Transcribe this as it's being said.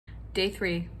Day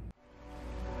 3.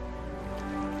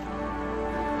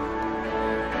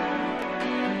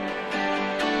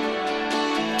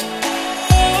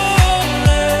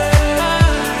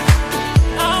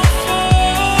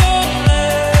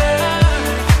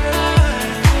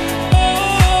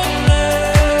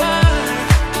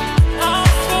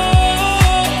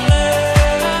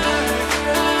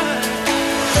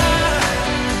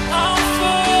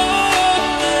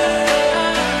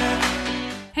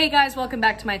 Hey guys, welcome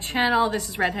back to my channel. This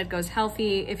is Redhead Goes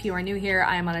Healthy. If you are new here,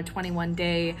 I am on a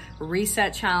 21-day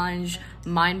reset challenge,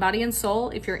 mind, body, and soul.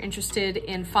 If you're interested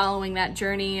in following that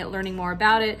journey, learning more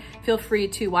about it, feel free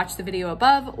to watch the video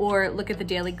above or look at the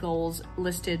daily goals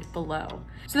listed below.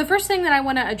 So the first thing that I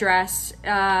want to address,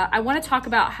 I want to talk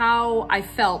about how I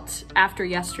felt after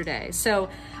yesterday. So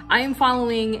I am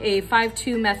following a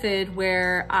 5-2 method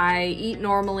where I eat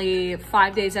normally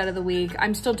 5 days out of the week.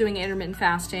 I'm still doing intermittent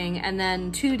fasting, and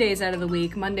then 2 days out of the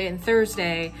week, Monday and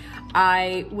Thursday,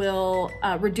 I will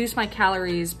reduce my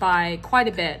calories by quite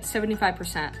a bit,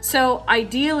 75%. So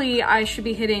ideally, I should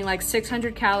be hitting like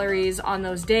 600 calories on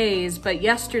those days, but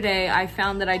yesterday I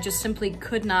found that I just simply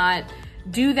could not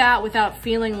do that without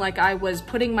feeling like I was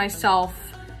putting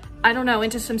myself, I don't know,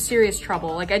 into some serious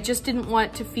trouble. Like I just didn't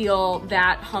want to feel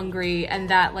that hungry and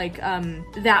that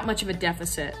that much of a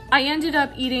deficit. I ended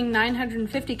up eating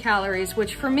 950 calories,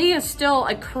 which for me is still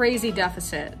a crazy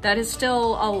deficit. That is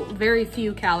still a very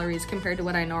few calories compared to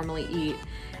what I normally eat.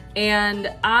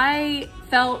 And I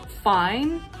felt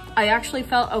fine. I actually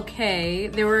felt okay.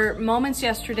 There were moments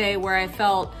yesterday where I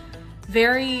felt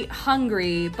very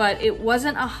hungry, but it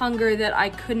wasn't a hunger that I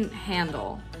couldn't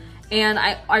handle. And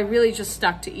I really just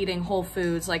stuck to eating whole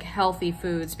foods, like healthy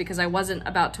foods, because I wasn't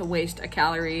about to waste a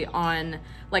calorie on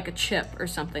like a chip or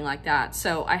something like that.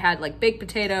 So I had like baked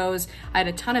potatoes, I had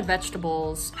a ton of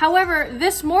vegetables. However,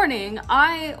 this morning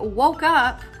I woke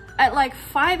up at like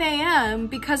 5 a.m.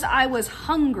 because I was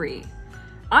hungry.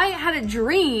 I had a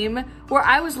dream where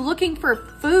I was looking for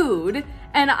food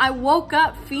and I woke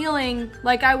up feeling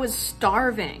like I was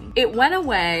starving. It went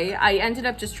away. I ended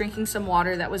up just drinking some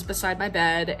water that was beside my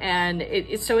bed, and it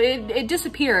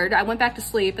disappeared. I went back to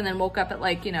sleep and then woke up at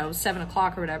like, 7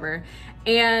 o'clock or whatever.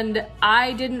 And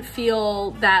I didn't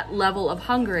feel that level of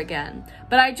hunger again.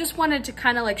 But I just wanted to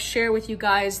kind of like share with you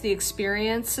guys the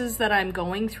experiences that I'm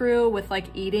going through with like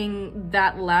eating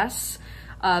that less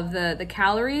of the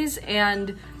calories,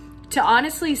 and to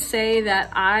honestly say that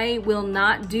I will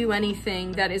not do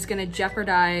anything that is gonna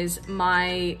jeopardize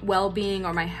my well-being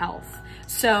or my health.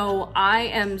 So I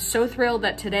am so thrilled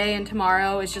that today and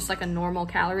tomorrow is just like a normal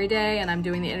calorie day and I'm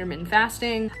doing the intermittent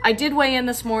fasting. I did weigh in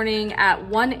this morning at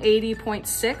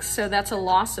 180.6, so that's a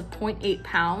loss of 0.8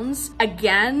 pounds.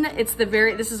 Again,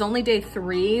 this is only day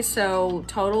 3, so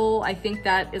total, I think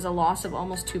that is a loss of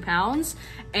almost 2 pounds.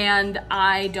 And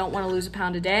I don't want to lose a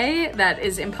pound a day. That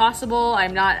is impossible.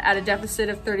 I'm not at a deficit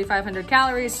of 3,500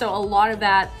 calories. So a lot of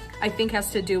that I think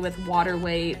has to do with water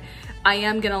weight. I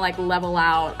am gonna like level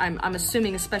out. I'm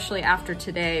assuming, especially after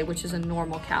today, which is a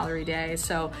normal calorie day.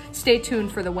 So stay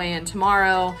tuned for the weigh-in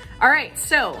tomorrow. All right,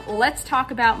 so let's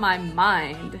talk about my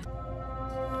mind.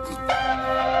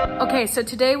 Okay, so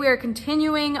today we are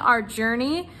continuing our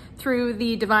journey through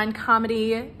the Divine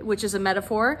Comedy, which is a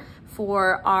metaphor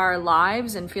for our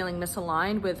lives and feeling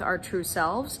misaligned with our true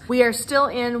selves. We are still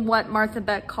in what Martha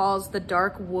Beck calls the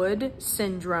dark wood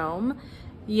syndrome.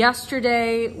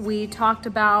 Yesterday, we talked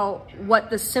about what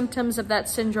the symptoms of that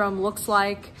syndrome looks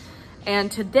like.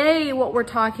 And today, what we're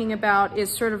talking about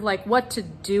is sort of like what to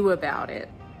do about it.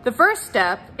 The first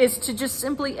step is to just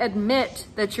simply admit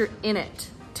that you're in it,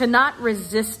 to not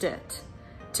resist it,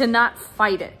 to not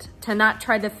fight it, to not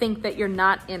try to think that you're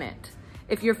not in it.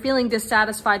 If you're feeling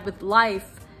dissatisfied with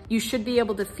life, you should be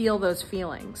able to feel those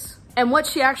feelings. And what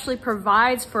she actually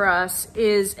provides for us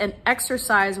is an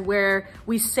exercise where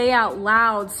we say out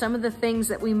loud some of the things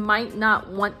that we might not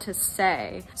want to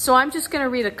say. So I'm just gonna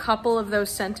read a couple of those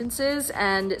sentences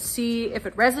and see if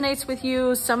it resonates with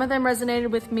you. Some of them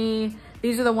resonated with me.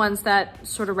 These are the ones that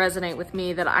sort of resonate with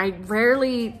me that I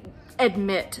rarely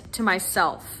admit to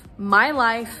myself. My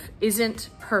life isn't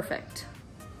perfect.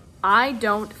 I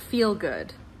don't feel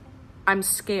good. I'm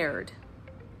scared.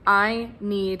 I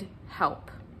need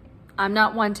help. I'm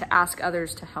not one to ask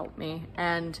others to help me,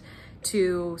 and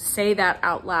to say that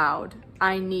out loud,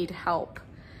 I need help,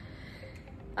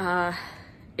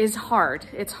 is hard.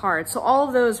 It's hard. So all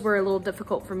of those were a little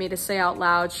difficult for me to say out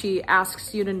loud. She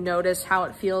asks you to notice how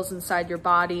it feels inside your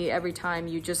body every time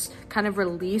you just kind of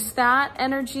release that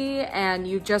energy and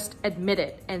you just admit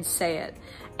it and say it.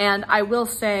 And I will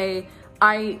say,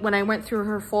 when I went through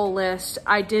her full list,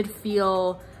 I did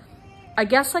feel I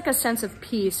guess like a sense of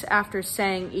peace after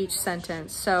saying each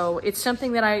sentence. So it's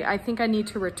something that I think I need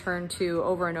to return to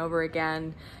over and over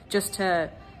again, just to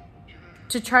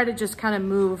try to just kind of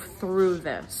move through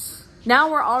this.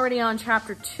 Now we're already on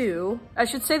chapter 2. I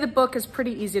should say the book is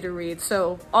pretty easy to read.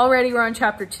 So already we're on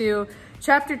chapter 2.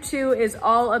 Chapter 2 is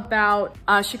all about,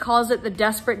 she calls it the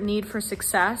desperate need for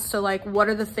success. So like, what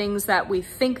are the things that we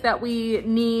think that we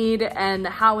need, and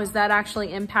how is that actually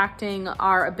impacting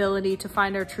our ability to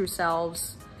find our true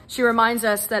selves? She reminds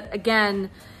us that, again,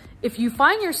 if you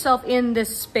find yourself in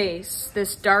this space,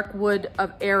 this dark wood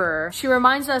of error, she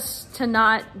reminds us to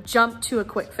not jump to a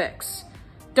quick fix.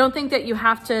 Don't think that you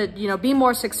have to, be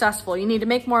more successful. You need to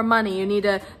make more money. You need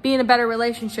to be in a better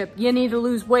relationship. You need to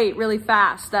lose weight really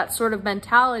fast. That sort of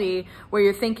mentality where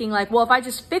you're thinking like, well, if I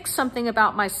just fix something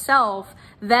about myself,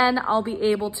 then I'll be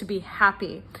able to be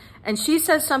happy. And she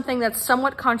says something that's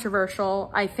somewhat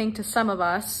controversial, I think, to some of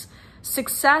us.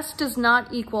 Success does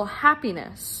not equal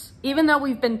happiness. Even though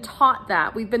we've been taught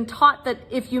that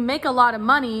if you make a lot of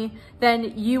money,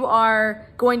 then you are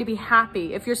going to be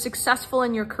happy. If you're successful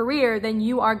in your career, then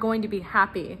you are going to be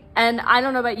happy. And I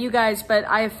don't know about you guys, but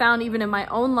I have found even in my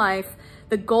own life,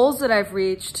 the goals that I've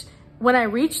reached, when I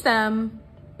reach them,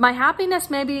 my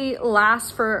happiness maybe lasts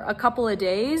for a couple of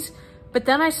days, but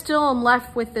then I still am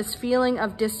left with this feeling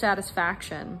of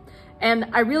dissatisfaction. And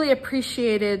I really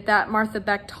appreciated that Martha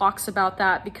Beck talks about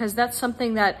that, because that's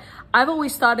something that I've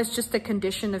always thought is just a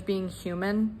condition of being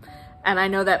human. And I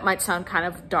know that might sound kind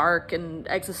of dark and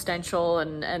existential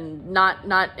and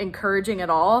not encouraging at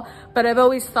all, but I've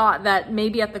always thought that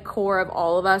maybe at the core of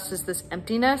all of us is this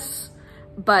emptiness.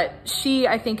 But she,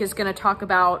 I think, is going to talk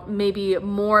about maybe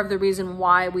more of the reason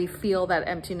why we feel that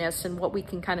emptiness and what we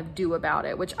can kind of do about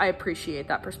it, which I appreciate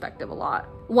that perspective a lot.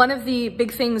 One of the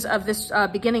big things of this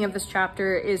beginning of this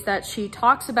chapter is that she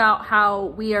talks about how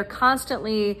we are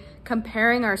constantly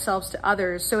comparing ourselves to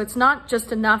others. So it's not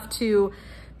just enough to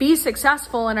be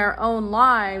successful in our own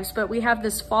lives, but we have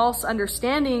this false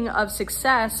understanding of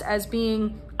success as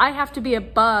being, I have to be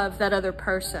above that other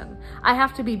person. I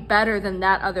have to be better than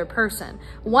that other person.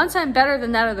 Once I'm better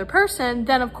than that other person,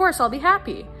 then of course I'll be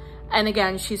happy. And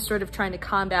again, she's sort of trying to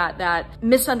combat that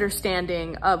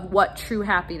misunderstanding of what true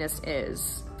happiness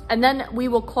is. And then we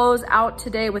will close out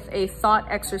today with a thought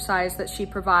exercise that she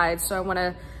provides. So I want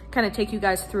to kind of take you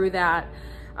guys through that.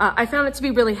 I found it to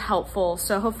be really helpful,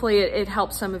 so hopefully it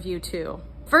helps some of you too.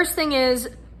 First thing is,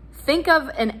 think of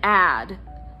an ad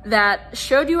that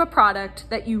showed you a product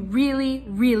that you really,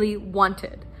 really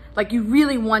wanted. Like you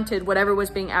really wanted whatever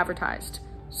was being advertised.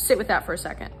 Sit with that for a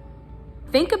second.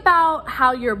 Think about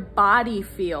how your body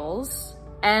feels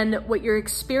and what you're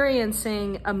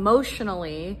experiencing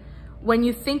emotionally when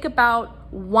you think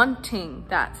about wanting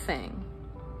that thing.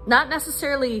 Not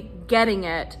necessarily getting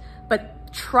it, but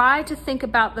try to think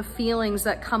about the feelings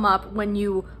that come up when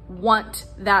you want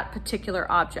that particular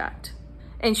object.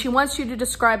 And she wants you to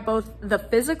describe both the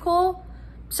physical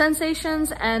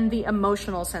sensations and the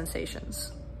emotional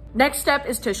sensations. Next step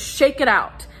is to shake it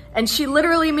out. And she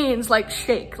literally means like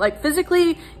shake, like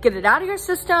physically get it out of your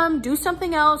system, do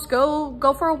something else, go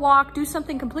for a walk, do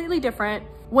something completely different.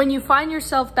 When you find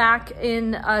yourself back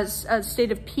in a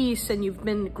state of peace and you've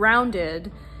been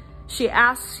grounded, she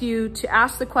asks you to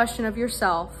ask the question of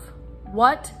yourself,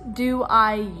 what do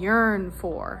I yearn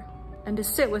for? And to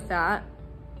sit with that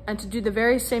and to do the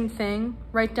very same thing,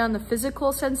 write down the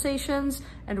physical sensations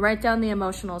and write down the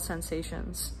emotional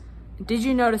sensations. Did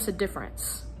you notice a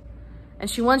difference? And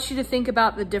she wants you to think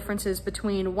about the differences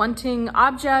between wanting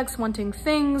objects, wanting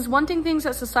things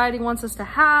that society wants us to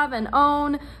have and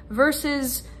own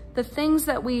versus the things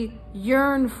that we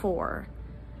yearn for.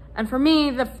 And for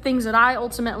me, the things that I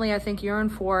ultimately, I think, yearn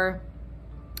for,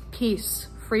 peace,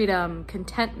 freedom,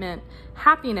 contentment,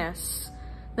 happiness,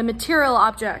 the material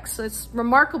objects. It's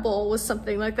remarkable was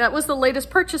something like that was the latest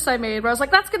purchase I made where I was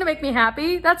like, that's gonna make me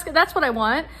happy. That's what I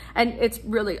want. And it's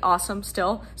really awesome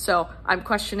still. So I'm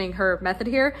questioning her method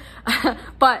here.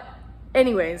 But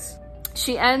anyways,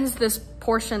 she ends this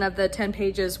portion of the 10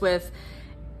 pages with,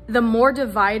 the more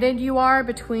divided you are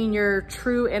between your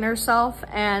true inner self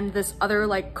and this other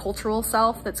like cultural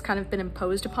self that's kind of been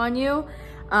imposed upon you,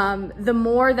 the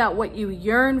more that what you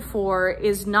yearn for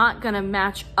is not gonna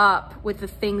match up with the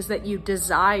things that you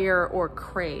desire or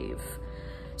crave.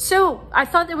 So I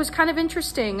thought it was kind of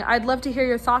interesting. I'd love to hear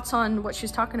your thoughts on what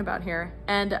she's talking about here.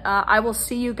 And I will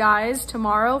see you guys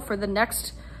tomorrow for the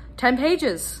next 10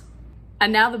 pages.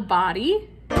 And now the body.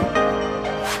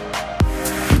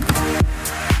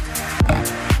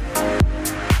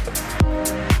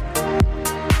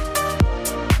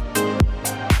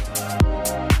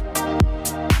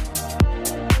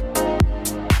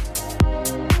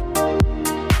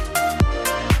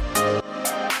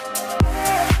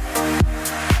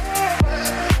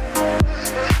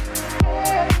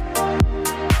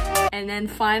 And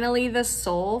finally, the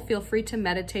soul. Feel free to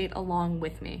meditate along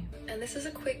with me. And this is a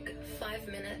quick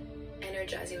 5-minute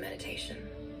energizing meditation.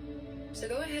 So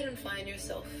go ahead and find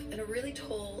yourself in a really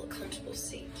tall, comfortable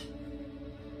seat.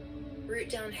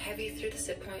 Root down heavy through the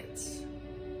sit points.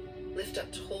 Lift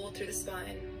up tall through the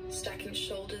spine, stacking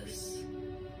shoulders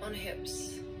on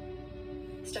hips,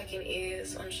 stacking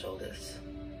ears on shoulders.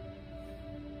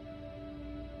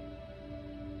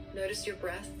 Notice your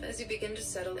breath as you begin to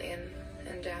settle in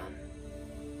and down.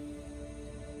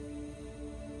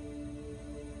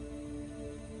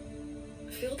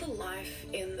 Feel the life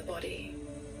in the body.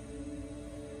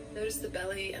 Notice the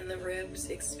belly and the ribs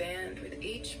expand with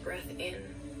each breath in.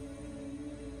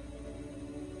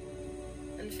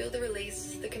 And feel the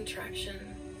release, the contraction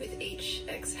with each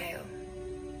exhale.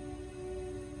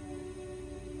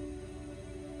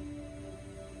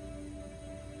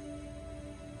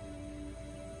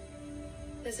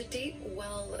 There's a deep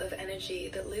well of energy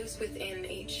that lives within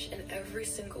each and every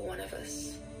single one of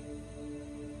us.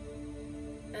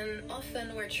 And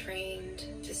often we're trained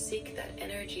to seek that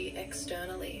energy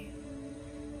externally.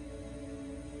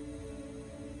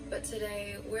 But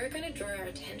today, we're going to draw our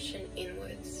attention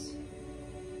inwards.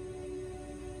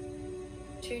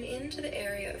 Tune into the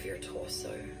area of your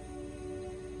torso,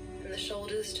 from the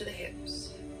shoulders to the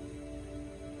hips.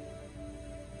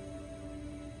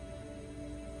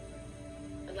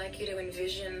 I'd like you to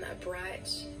envision a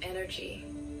bright energy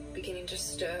beginning to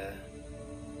stir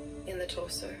in the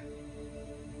torso.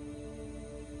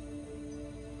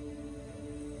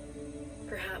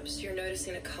 Perhaps you're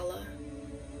noticing a color,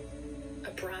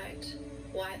 a bright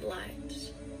white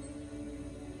light,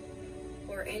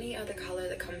 or any other color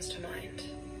that comes to mind.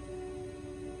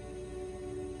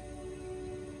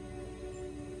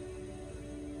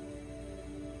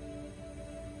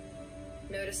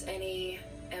 Notice any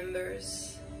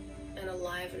embers and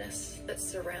aliveness that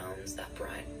surrounds that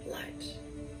bright light.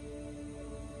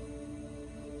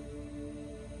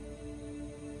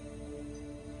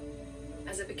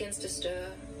 As it begins to stir,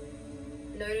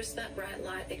 notice that bright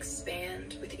light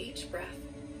expand with each breath,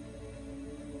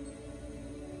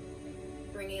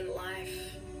 bringing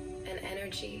life and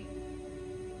energy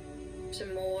to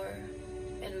more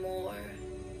and more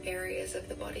areas of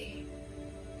the body.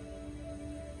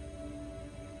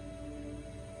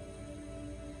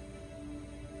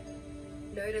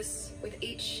 Notice with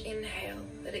each inhale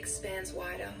that expands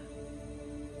wider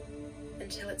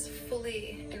until it's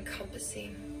fully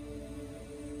encompassing.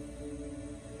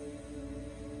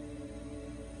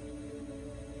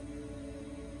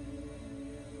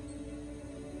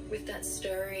 With that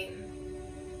stirring,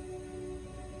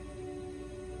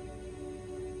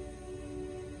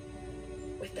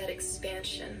 with that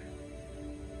expansion,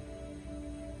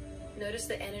 notice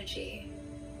the energy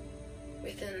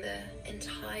within the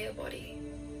entire body.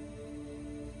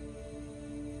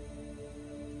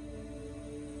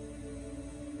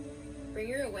 Bring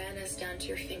your awareness down to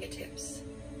your fingertips.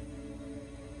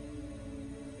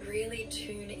 Really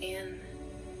tune in.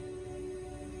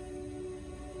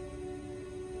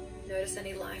 Notice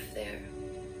any life there,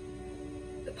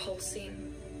 the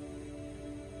pulsing,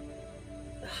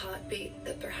 the heartbeat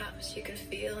that perhaps you can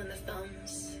feel in the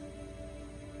thumbs,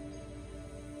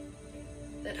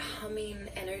 that humming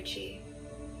energy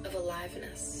of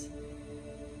aliveness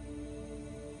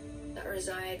that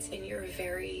resides in your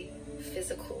very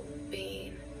physical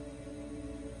being.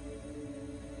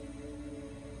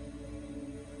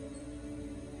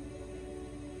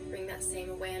 Bring that same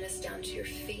awareness down to your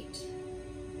feet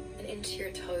and into your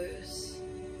toes.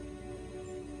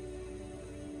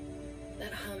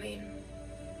 That humming,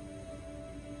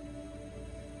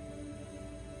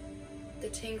 the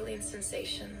tingling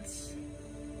sensations,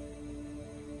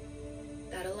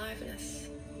 that aliveness.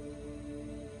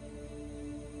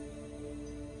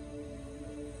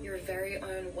 Your very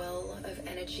own well of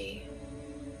energy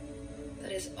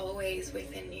that is always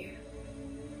within you.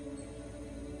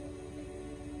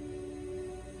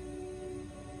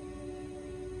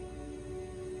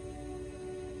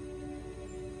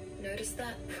 Notice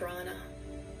that prana,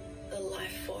 the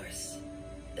life force,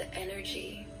 the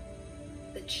energy,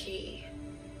 the chi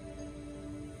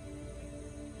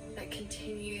that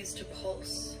continues to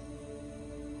pulse,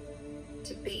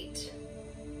 to beat,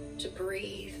 to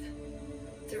breathe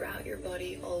throughout your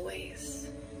body always.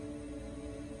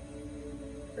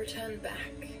 Return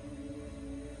back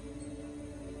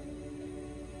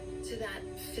to that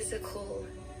physical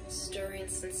stirring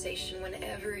sensation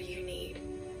whenever you need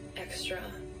extra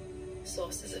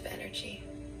sources of energy.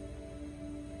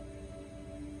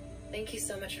 Thank you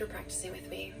so much for practicing with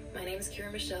me. My name is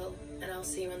Kira Michelle, and I'll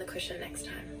see you on the cushion next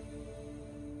time.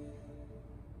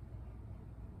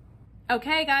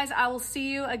 Okay, guys, I will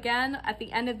see you again at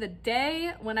the end of the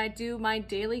day when I do my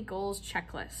daily goals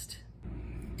checklist.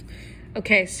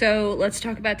 Okay, so let's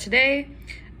talk about today.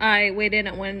 I weighed in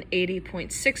at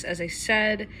 180.6, as I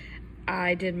said.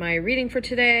 I did my reading for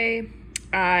today.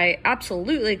 I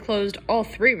absolutely closed all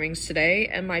 3 rings today,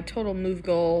 and my total move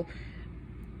goal,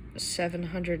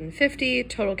 750.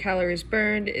 Total calories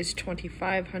burned is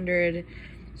 2,500.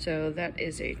 So that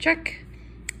is a check.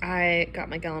 I got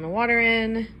my gallon of water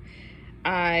in.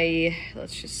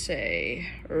 Let's just say,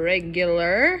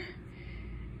 regular.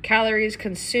 Calories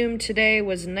consumed today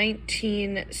was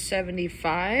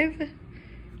 1975.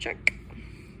 Check.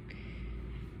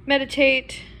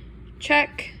 Meditate.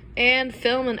 Check. And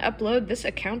film and upload this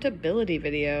accountability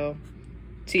video.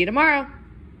 See you tomorrow.